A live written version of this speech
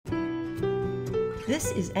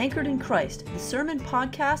This is Anchored in Christ, the sermon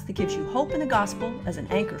podcast that gives you hope in the gospel as an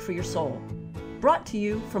anchor for your soul. Brought to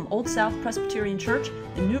you from Old South Presbyterian Church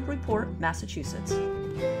in Newburyport, Massachusetts.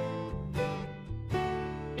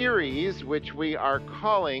 Series which we are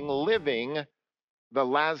calling Living the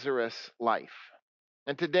Lazarus Life.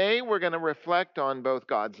 And today we're going to reflect on both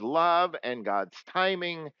God's love and God's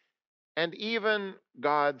timing and even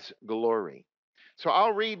God's glory. So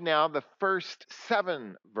I'll read now the first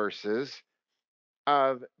 7 verses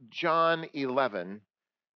of John 11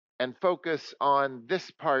 and focus on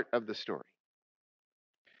this part of the story.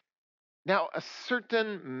 Now, a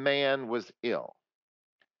certain man was ill,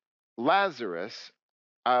 Lazarus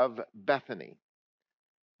of Bethany,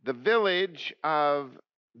 the village of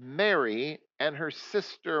Mary and her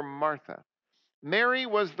sister Martha. Mary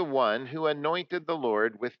was the one who anointed the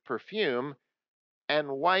Lord with perfume and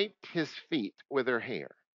wiped his feet with her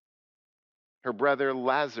hair. Her brother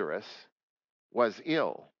Lazarus was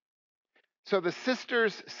ill. So the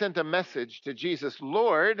sisters sent a message to Jesus,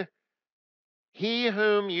 "Lord, he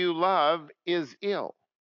whom you love is ill."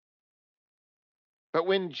 But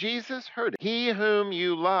when Jesus heard it, "He whom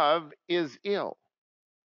you love is ill."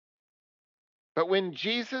 But when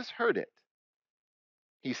Jesus heard it,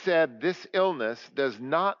 he said, "This illness does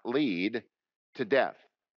not lead to death.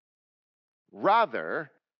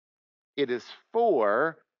 Rather, it is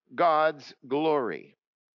for God's glory,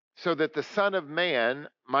 so that the Son of Man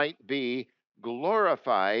might be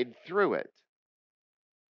glorified through it."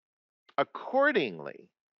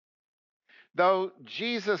 Accordingly, though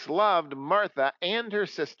Jesus loved Martha and her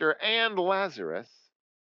sister and Lazarus,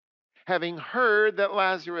 having heard that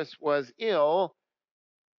Lazarus was ill,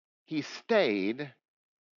 he stayed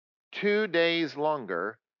 2 days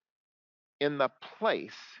longer in the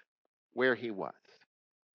place where he was.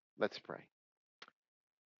 Let's pray.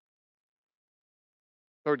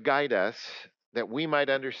 Lord, guide us that we might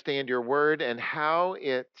understand your word and how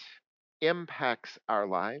it impacts our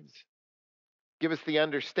lives. Give us the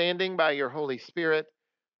understanding by your Holy Spirit,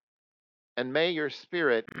 and may your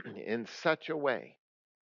Spirit in such a way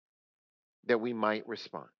that we might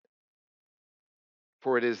respond.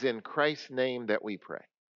 For it is in Christ's name that we pray.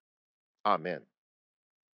 Amen.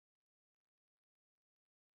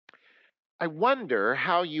 I wonder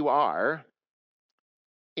how you are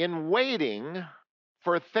in waiting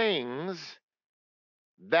for things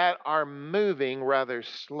that are moving rather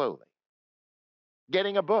slowly.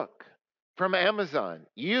 Getting a book from Amazon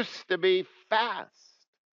used to be fast.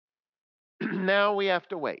 Now we have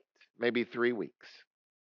to wait, maybe 3 weeks.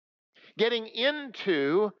 Getting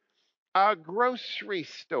into a grocery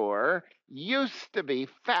store used to be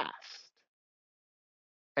fast.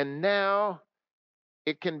 And now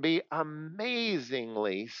it can be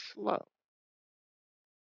amazingly slow.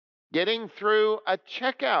 Getting through a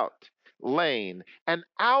checkout lane and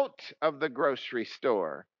out of the grocery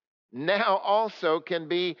store now also can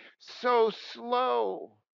be so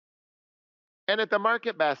slow. And at the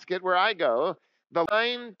market basket where I go, the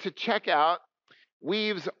line to check out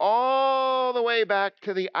weaves all the way back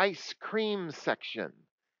to the ice cream section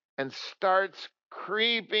and starts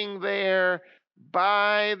creeping there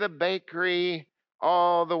by the bakery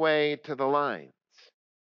all the way to the lines.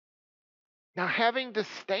 Now, having to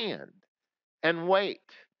stand and wait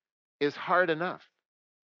is hard enough.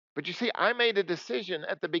 But you see, I made a decision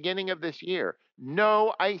at the beginning of this year: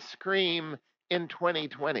 no ice cream in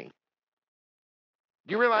 2020. Do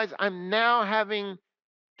you realize I'm now having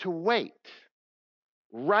to wait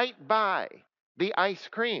right by the ice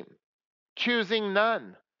cream, choosing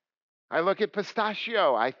none? I look at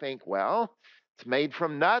pistachio, I think, well, it's made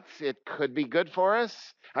from nuts, it could be good for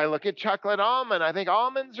us. I look at chocolate almond, I think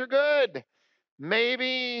almonds are good.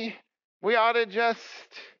 Maybe we ought to just...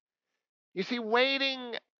 You see,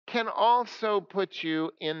 waiting can also put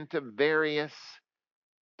you into various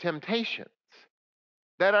temptations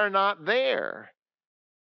that are not there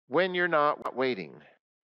when you're not waiting.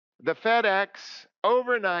 The FedEx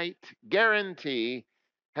overnight guarantee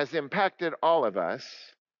has impacted all of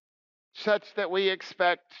us, such that we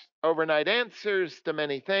expect overnight answers to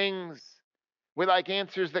many things. We like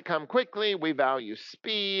answers that come quickly. We value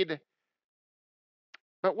speed.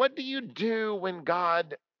 But what do you do when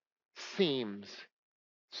God seems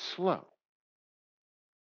slow?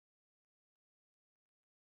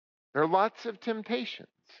 There are lots of temptations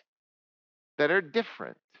that are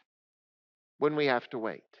different when we have to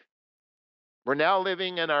wait. We're now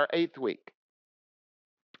living in our 8th week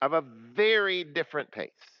of a very different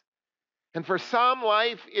pace. And for some,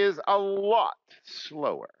 life is a lot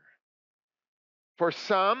slower. For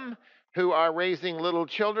some who are raising little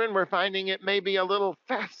children, we're finding it may be a little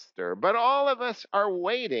faster. But all of us are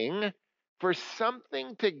waiting for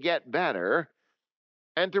something to get better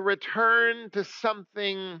and to return to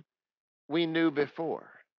something we knew before?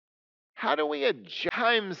 How do we adjust a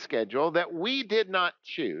time schedule that we did not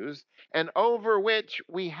choose and over which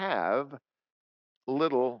we have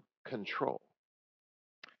little control?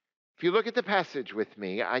 If you look at the passage with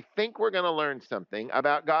me, I think we're going to learn something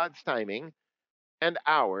about God's timing and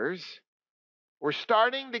ours. We're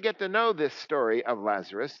starting to get to know this story of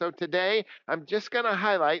Lazarus. So today, I'm just going to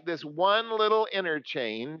highlight this one little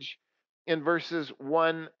interchange in verses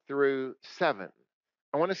 1 through 7.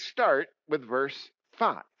 I want to start with verse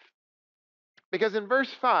 5. Because in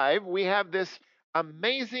verse 5, we have this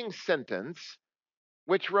amazing sentence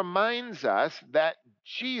which reminds us that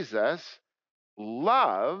Jesus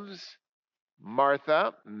loves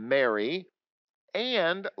Martha, Mary,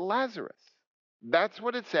 and Lazarus. That's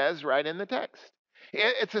what it says right in the text.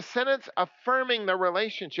 It's a sentence affirming the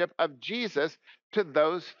relationship of Jesus to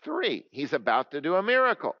those three. He's about to do a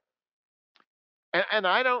miracle. And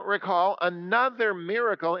I don't recall another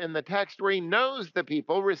miracle in the text where he knows the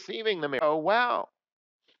people receiving the miracle oh well.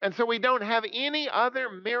 And so we don't have any other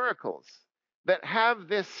miracles that have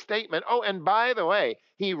this statement. Oh, and by the way,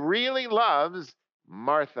 he really loves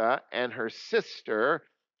Martha and her sister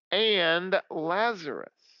and Lazarus.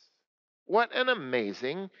 What an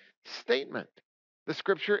amazing statement. The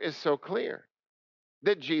scripture is so clear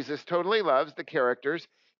that Jesus totally loves the characters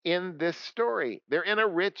in this story. They're in a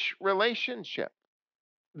rich relationship.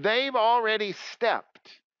 They've already stepped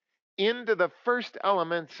into the first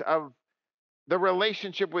elements of the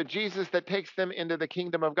relationship with Jesus that takes them into the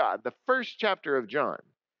kingdom of God. The first chapter of John,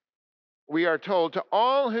 we are told, to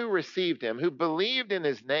all who received him, who believed in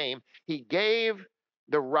his name, he gave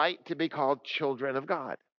the right to be called children of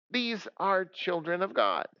God. These are children of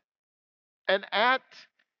God. And at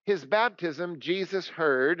his baptism, Jesus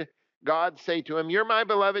heard God say to him, "You're my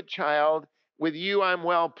beloved child. With you I'm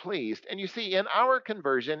well pleased." And you see, in our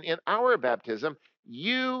conversion, in our baptism,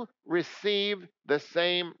 you receive the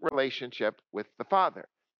same relationship with the Father.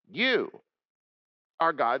 You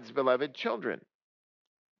are God's beloved children.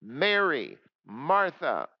 Mary,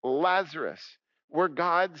 Martha, Lazarus were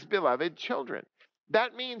God's beloved children.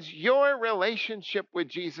 That means your relationship with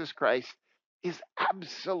Jesus Christ is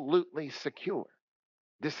absolutely secure.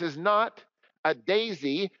 This is not a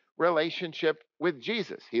daisy relationship with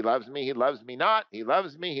Jesus. He loves me not. He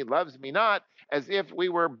loves me not, as if we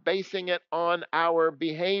were basing it on our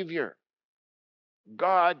behavior.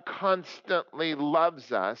 God constantly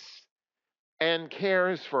loves us and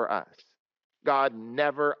cares for us. God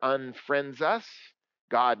never unfriends us.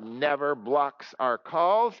 God never blocks our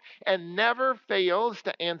calls and never fails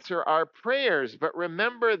to answer our prayers. But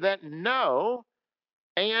remember that no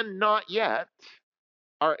and not yet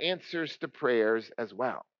are answers to prayers as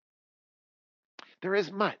well. There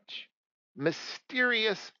is much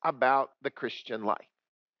mysterious about the Christian life.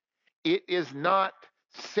 It is not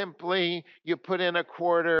simply you put in a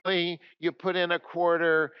quarter,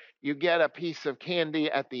 you get a piece of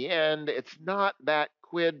candy at the end. It's not that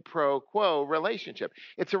quid pro quo relationship.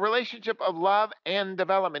 It's a relationship of love and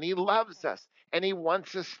development. He loves us and he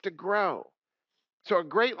wants us to grow. So a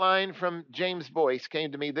great line from James Boyce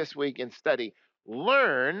came to me this week in study.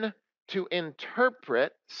 Learn to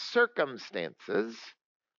interpret circumstances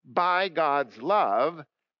by God's love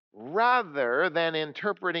rather than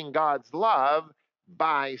interpreting God's love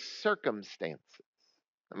by circumstances.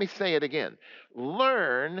 Let me say it again.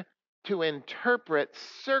 Learn to interpret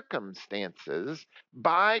circumstances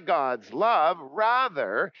by God's love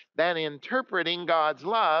rather than interpreting God's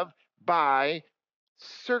love by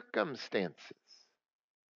circumstances.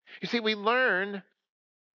 You see, we learn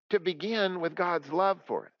to begin with God's love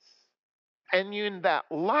for us. And in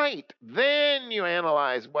that light, then you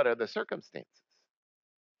analyze what are the circumstances.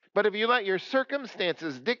 But if you let your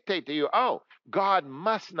circumstances dictate to you, oh, God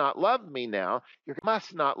must not love me now, you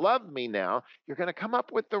must not love me now, you're going to come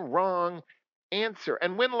up with the wrong answer.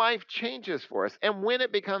 And when life changes for us, and when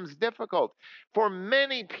it becomes difficult, for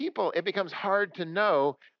many people, it becomes hard to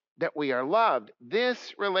know that we are loved.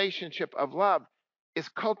 This relationship of love is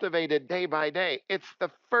cultivated day by day. It's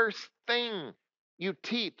the first thing you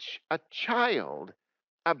teach a child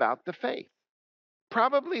about the faith.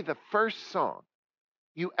 Probably the first song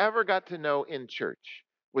you ever got to know in church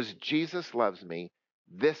was Jesus Loves Me,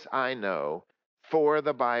 This I Know, for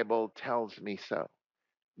the Bible tells me so.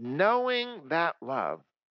 Knowing that love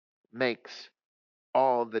makes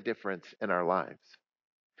all the difference in our lives.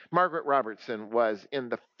 Margaret Robertson was in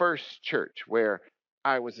the first church where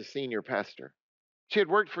I was a senior pastor. She had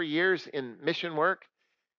worked for years in mission work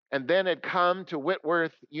and then had come to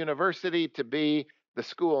Whitworth University to be the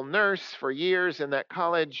school nurse for years in that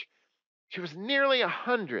college. She was nearly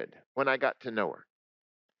 100 when I got to know her.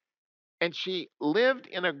 And she lived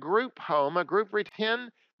in a group home, a group 10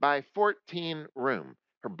 by 14 room.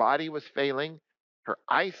 Her body was failing. Her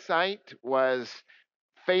eyesight was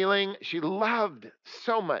failing. She loved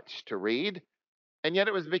so much to read, and yet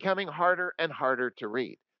it was becoming harder and harder to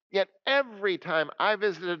read. Yet every time I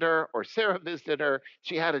visited her or Sarah visited her,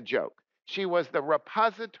 she had a joke. She was the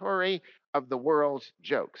repository of the world's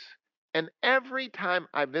jokes. And every time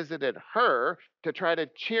I visited her to try to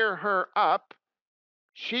cheer her up,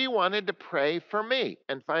 she wanted to pray for me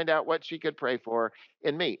and find out what she could pray for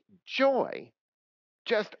in me. Joy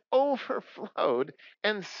just overflowed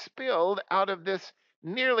and spilled out of this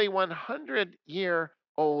nearly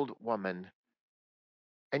 100-year-old woman.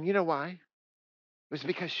 And you know why? It was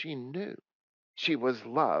because she knew she was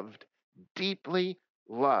loved, deeply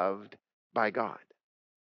loved by God.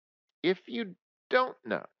 If you don't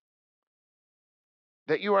know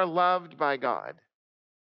that you are loved by God,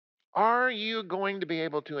 are you going to be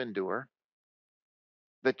able to endure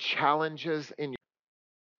the challenges in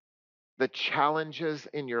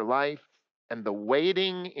your life and the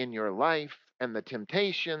waiting in your life and the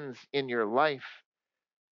temptations in your life?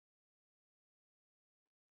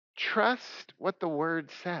 Trust what the word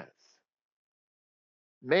says.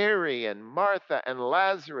 Mary and Martha and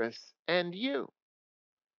Lazarus and you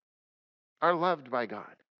are loved by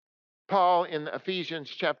God. Paul in Ephesians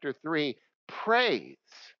chapter 3 prays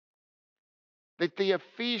that the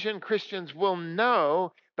Ephesian Christians will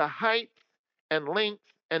know the height and length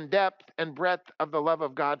and depth and breadth of the love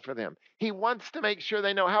of God for them. He wants to make sure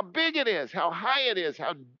they know how big it is, how high it is,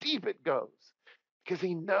 how deep it goes, because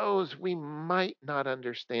he knows we might not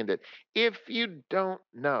understand it. If you don't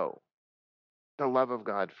know the love of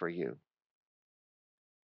God for you,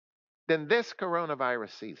 then this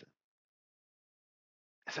coronavirus season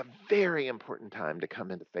is a very important time to come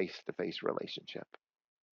into face-to-face relationship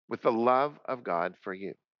with the love of God for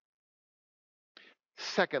you.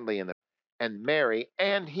 Secondly, and Mary,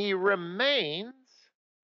 and he remains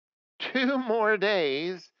 2 more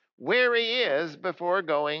days where he is before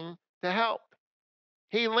going to help.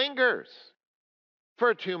 He lingers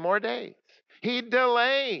for 2 more days. He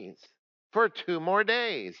delays for 2 more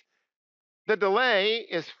days. The delay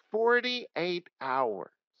is 48 hours.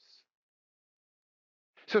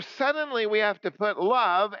 So suddenly we have to put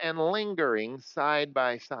love and lingering side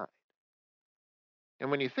by side. And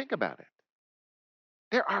when you think about it,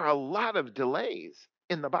 there are a lot of delays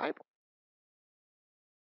in the Bible.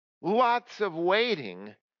 Lots of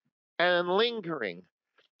waiting and lingering.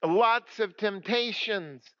 Lots of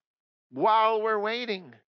temptations while we're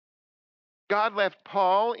waiting. God left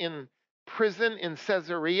Paul in prison in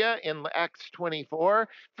Caesarea in Acts 24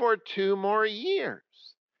 for 2 more years.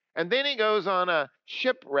 And then he goes on a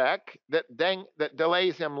shipwreck that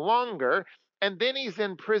delays him longer, and then he's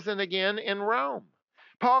in prison again in Rome.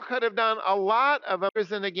 Paul could have done a lot of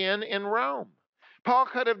prison again in Rome. Paul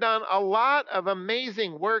could have done a lot of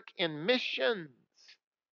amazing work in missions,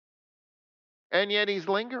 and yet he's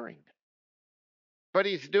lingering. But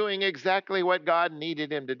he's doing exactly what God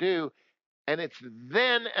needed him to do. And it's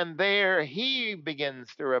then and there he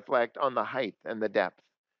begins to reflect on the height and the depth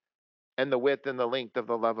and the width and the length of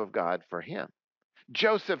the love of God for him.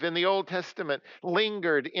 Joseph in the Old Testament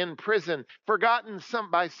lingered in prison, forgotten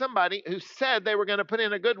by somebody who said they were going to put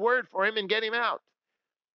in a good word for him and get him out.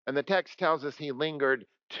 And the text tells us he lingered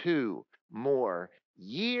 2 more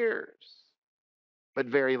years, but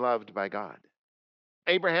very loved by God.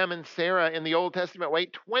 Abraham and Sarah in the Old Testament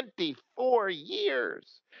wait 24 years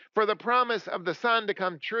for the promise of the son to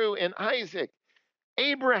come true in Isaac.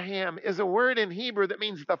 Abraham is a word in Hebrew that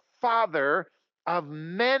means the father of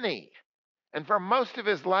many. And for most of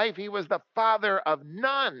his life, he was the father of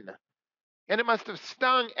none. And it must have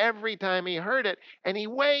stung every time he heard it. And he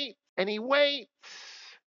waits and he waits.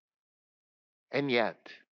 And yet,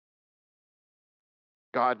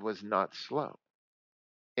 God was not slow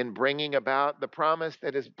in bringing about the promise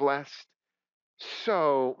that has blessed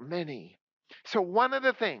so many. So, one of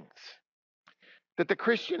the things that the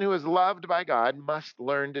Christian who is loved by God must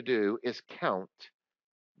learn to do is count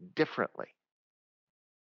differently.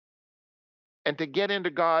 And to get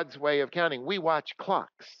into God's way of counting, we watch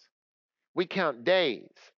clocks. We count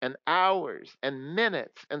days and hours and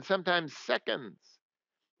minutes and sometimes seconds.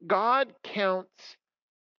 God counts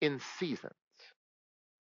in seasons.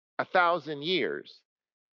 1,000 years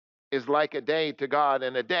is like a day to God,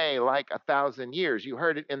 and a day like 1,000 years. You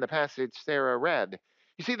heard it in the passage Sarah read.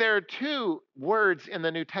 You see, there are 2 words in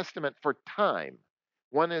the New Testament for time.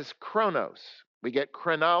 One is chronos. We get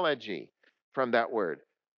chronology from that word,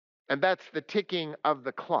 and that's the ticking of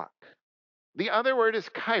the clock. The other word is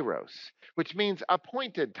kairos, which means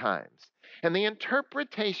appointed times. And the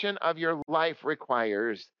interpretation of your life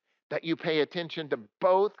requires that you pay attention to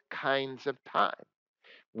both kinds of time.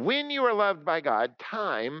 When you are loved by God,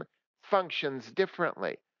 time functions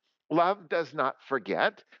differently. Love does not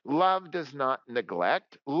forget. Love does not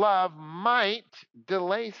neglect. Love might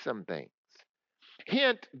delay some things.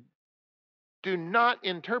 Hint, do not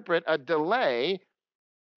interpret a delay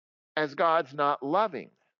as God's not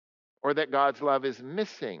loving or that God's love is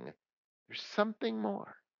missing. There's something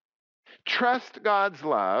more. Trust God's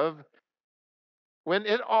love when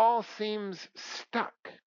it all seems stuck.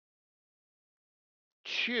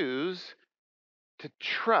 Choose to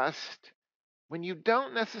trust when you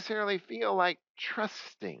don't necessarily feel like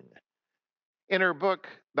trusting. In her book,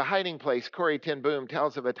 The Hiding Place, Corrie ten Boom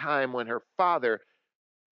tells of a time when her father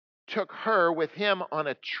took her with him on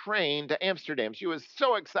a train to Amsterdam. She was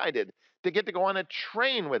so excited to get to go on a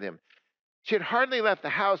train with him. She had hardly left the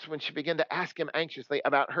house when she began to ask him anxiously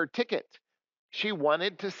about her ticket. She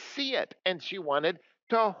wanted to see it and she wanted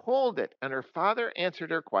to hold it. And her father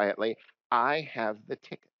answered her quietly, I have the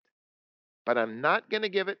ticket, but I'm not going to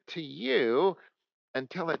give it to you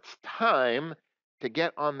until it's time to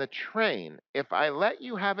get on the train. If I let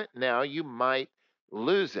you have it now, you might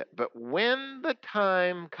lose it. But when the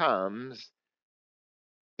time comes,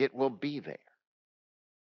 it will be there.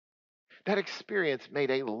 That experience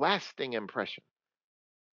made a lasting impression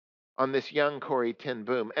on this young Corrie ten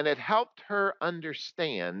Boom, and it helped her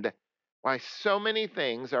understand why so many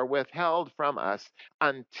things are withheld from us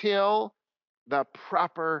until the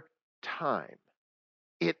proper time.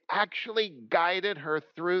 It actually guided her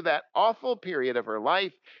through that awful period of her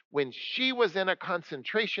life when she was in a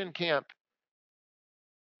concentration camp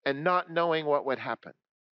and not knowing what would happen.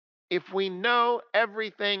 If we know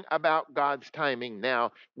everything about God's timing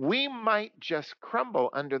now, we might just crumble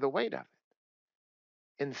under the weight of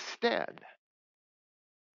it. Instead,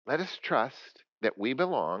 let us trust that we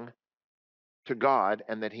belong to God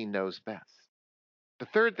and that He knows best. The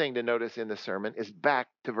third thing to notice in the sermon is back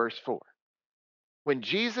to verse 4. When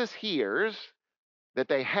Jesus hears that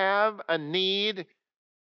they have a need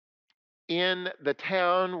in the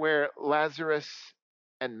town where Lazarus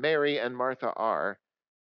and Mary and Martha are,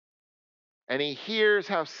 and he hears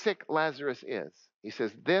how sick Lazarus is, he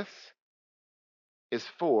says, this is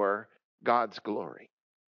for God's glory.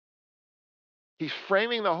 He's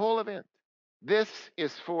framing the whole event. This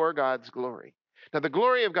is for God's glory. Now, the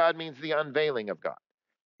glory of God means the unveiling of God.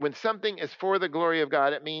 When something is for the glory of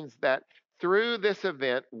God, it means that through this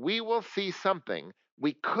event, we will see something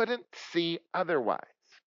we couldn't see otherwise.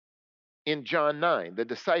 In John 9, the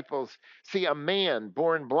disciples see a man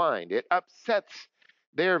born blind. It upsets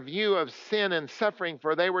their view of sin and suffering,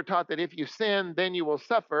 for they were taught that if you sin, then you will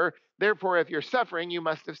suffer. Therefore, if you're suffering, you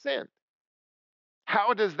must have sinned.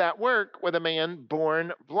 How does that work with a man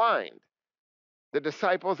born blind? The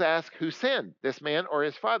disciples ask, who sinned, this man or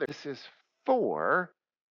his father? This is for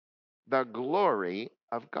the glory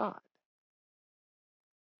of God.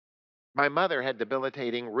 My mother had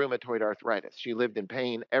debilitating rheumatoid arthritis. She lived in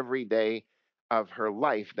pain every day of her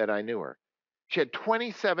life that I knew her. She had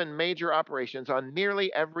 27 major operations on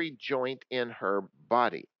nearly every joint in her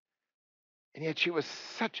body. And yet she was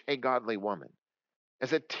such a godly woman.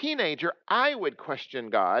 As a teenager, I would question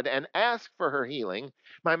God and ask for her healing.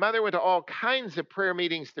 My mother went to all kinds of prayer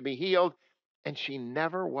meetings to be healed, and she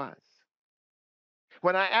never was.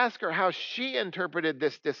 When I asked her how she interpreted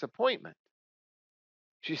this disappointment,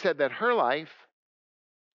 she said that her life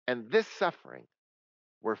and this suffering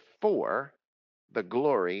were for the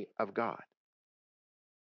glory of God.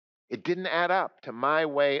 It didn't add up to my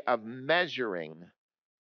way of measuring,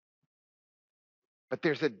 but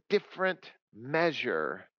there's a different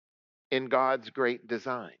measure in God's great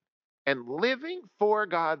design. And living for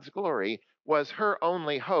God's glory was her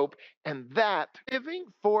only hope, and that living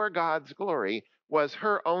for God's glory was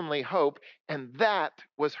her only hope, and that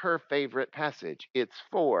was her favorite passage. It's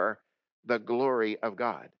for the glory of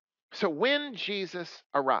God. So when Jesus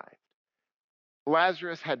arrived,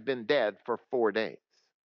 Lazarus had been dead for 4 days.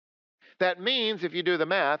 That means, if you do the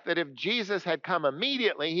math, that if Jesus had come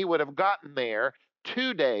immediately, he would have gotten there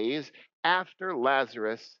 2 days after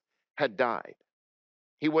Lazarus had died.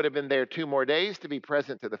 He would have been there 2 more days to be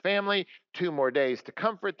present to the family, 2 more days to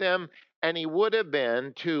comfort them, and he would have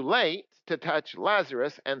been too late to touch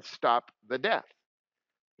Lazarus and stop the death.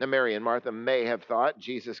 Now, Mary and Martha may have thought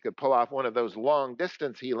Jesus could pull off one of those long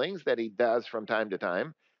distance healings that he does from time to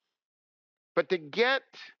time. But to get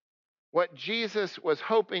what Jesus was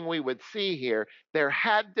hoping we would see here, there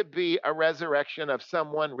had to be a resurrection of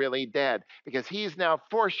someone really dead, because he's now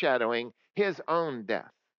foreshadowing his own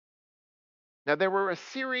death. Now, there were a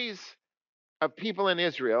series of people in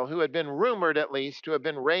Israel who had been rumored, at least, to have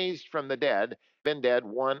been raised from the dead, been dead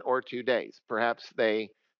 1 or 2 days. Perhaps they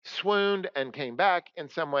swooned and came back in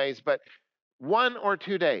some ways, but 1 or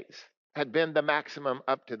 2 days had been the maximum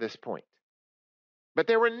up to this point. But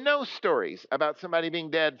there were no stories about somebody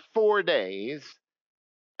being dead 4 days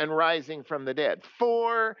and rising from the dead.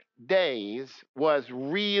 4 days was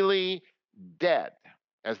really dead.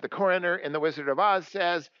 As the coroner in The Wizard of Oz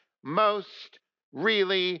says, most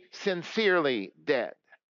really sincerely dead.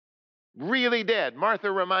 Really dead.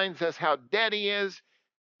 Martha reminds us how dead he is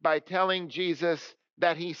by telling Jesus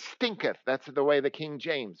that he stinketh. That's the way the King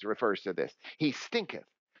James refers to this. He stinketh.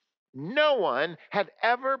 No one had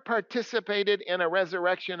ever participated in a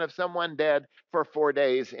resurrection of someone dead for 4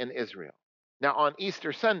 days in Israel. Now, on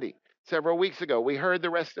Easter Sunday, several weeks ago, we heard the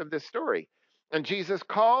rest of this story. And Jesus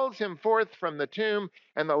calls him forth from the tomb,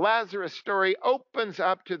 and the Lazarus story opens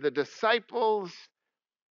up to the disciples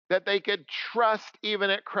that they could trust even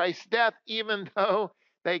at Christ's death, even though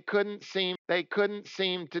they couldn't seem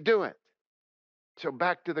to do it. So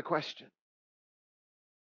back to the question.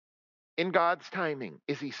 In God's timing,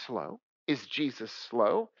 is he slow? Is Jesus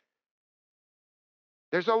slow?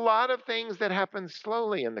 There's a lot of things that happen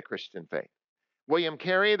slowly in the Christian faith. William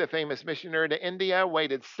Carey, the famous missionary to India,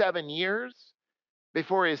 waited 7 years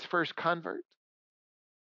before his first convert.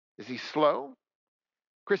 Is he slow?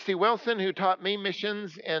 Christy Wilson, who taught me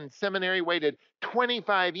missions in seminary, waited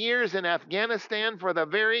 25 years in Afghanistan for the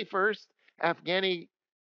very first Afghani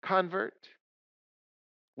convert.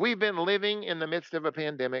 We've been living in the midst of a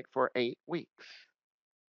pandemic for 8 weeks.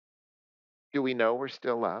 Do we know we're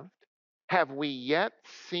still loved? Have we yet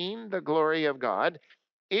seen the glory of God?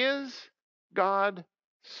 Is God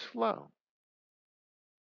slow?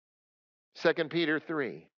 2 Peter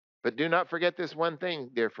 3. But do not forget this one thing,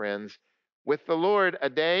 dear friends. With the Lord, a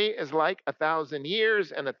day is like 1,000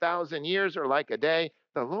 years, and 1,000 years are like a day.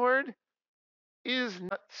 The Lord is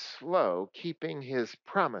not slow keeping his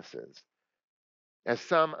promises, as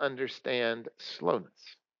some understand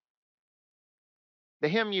slowness. The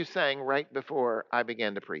hymn you sang right before I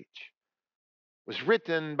began to preach was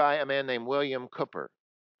written by a man named William Cowper.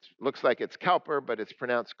 Looks like it's Cowper, but it's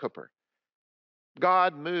pronounced Cooper.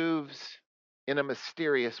 God moves in a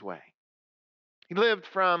mysterious way. He lived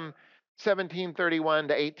from 1731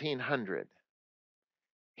 to 1800.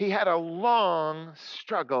 He had a long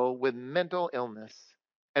struggle with mental illness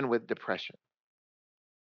and with depression.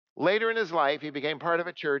 Later in his life, he became part of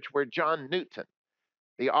a church where John Newton,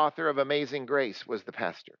 the author of Amazing Grace, was the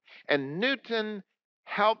pastor. And Newton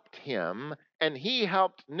helped him, and he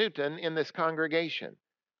helped Newton in this congregation.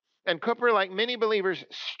 And Cooper, like many believers,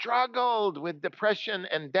 struggled with depression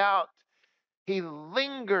and doubt. He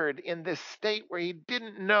lingered in this state where he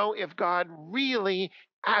didn't know if God really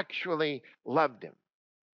actually loved him.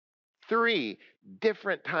 3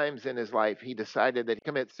 different times in his life, he decided that he'd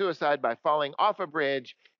commit suicide by falling off a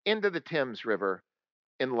bridge into the Thames River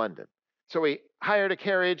in London. So he hired a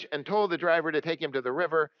carriage and told the driver to take him to the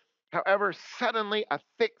river. However, suddenly a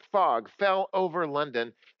thick fog fell over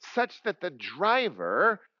London, such that the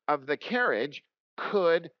driver of the carriage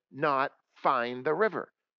could not find the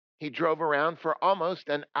river. He drove around for almost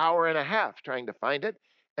an hour and a half trying to find it,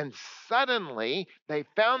 and suddenly they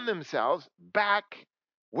found themselves back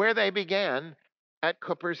where they began, at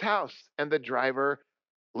Cooper's house, and the driver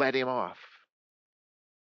let him off.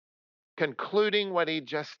 Concluding what he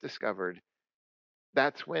just discovered,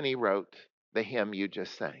 that's when he wrote the hymn you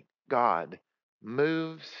just sang. God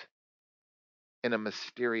moves in a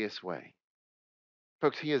mysterious way.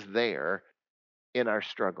 Folks, he is there in our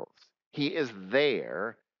struggles. He is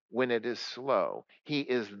there when it is slow. He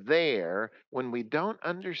is there when we don't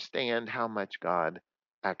understand how much God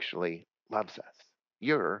actually loves us.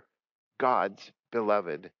 You're God's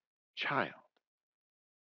beloved child.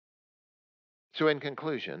 So, in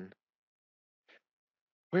conclusion,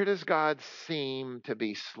 where does God seem to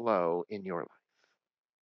be slow in your life?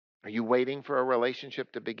 Are you waiting for a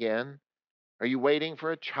relationship to begin? Are you waiting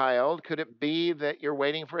for a child? Could it be that you're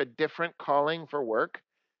waiting for a different calling for work?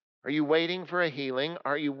 Are you waiting for a healing?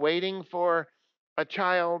 Are you waiting for a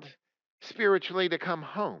child spiritually to come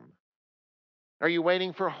home? Are you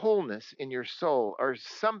waiting for wholeness in your soul, or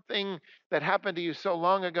something that happened to you so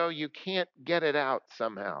long ago you can't get it out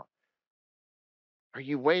somehow? Are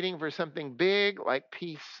you waiting for something big like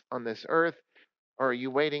peace on this earth, or are you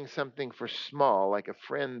waiting something for small like a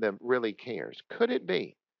friend that really cares? Could it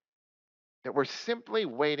be that we're simply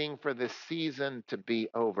waiting for this season to be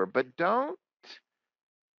over? But don't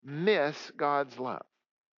miss God's love,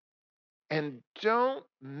 and don't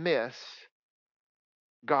miss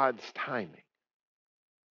God's timing.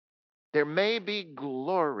 There may be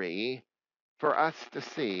glory for us to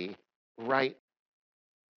see right.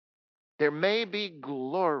 There may be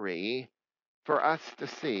glory for us to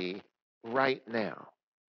see right now.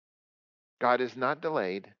 God is not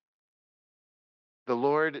delayed. The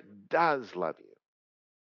Lord does love you.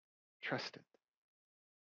 Trust it.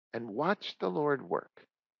 And watch the Lord work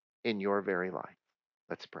in your very life.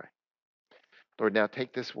 Let's pray. Lord, now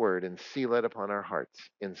take this word and seal it upon our hearts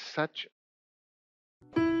in such.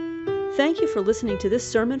 Thank you for listening to this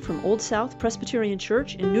sermon from Old South Presbyterian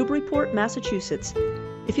Church in Newburyport, Massachusetts.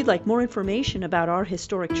 If you'd like more information about our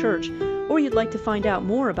historic church, or you'd like to find out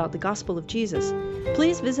more about the gospel of Jesus,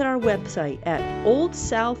 please visit our website at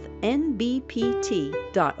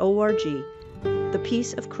oldsouthnbpt.org. The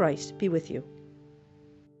peace of Christ be with you.